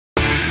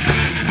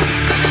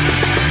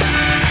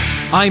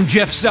I'm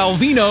Jeff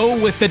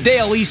Salvino with the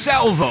Daily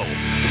Salvo.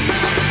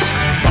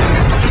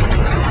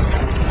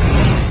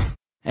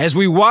 As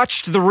we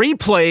watched the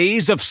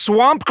replays of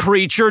swamp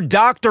creature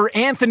Dr.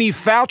 Anthony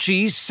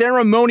Fauci's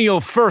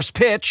ceremonial first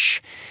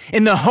pitch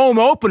in the home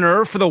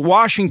opener for the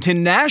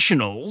Washington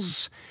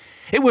Nationals,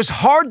 it was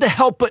hard to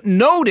help but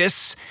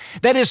notice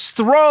that his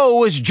throw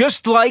was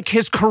just like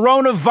his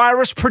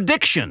coronavirus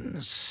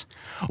predictions.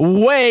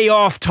 Way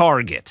off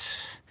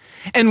target.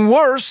 And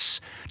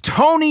worse,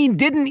 Tony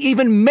didn't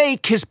even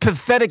make his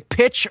pathetic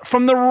pitch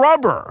from the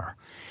rubber.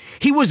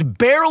 He was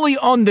barely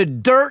on the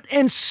dirt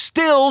and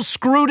still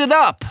screwed it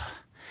up.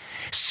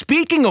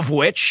 Speaking of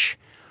which,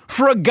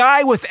 for a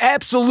guy with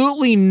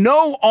absolutely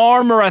no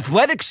arm or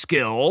athletic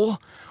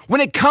skill,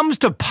 when it comes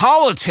to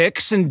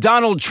politics in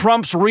Donald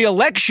Trump's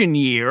re-election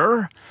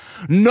year,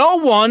 no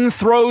one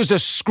throws a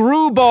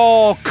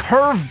screwball,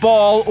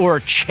 curveball, or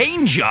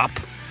changeup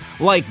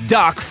like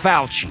Doc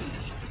Fauci.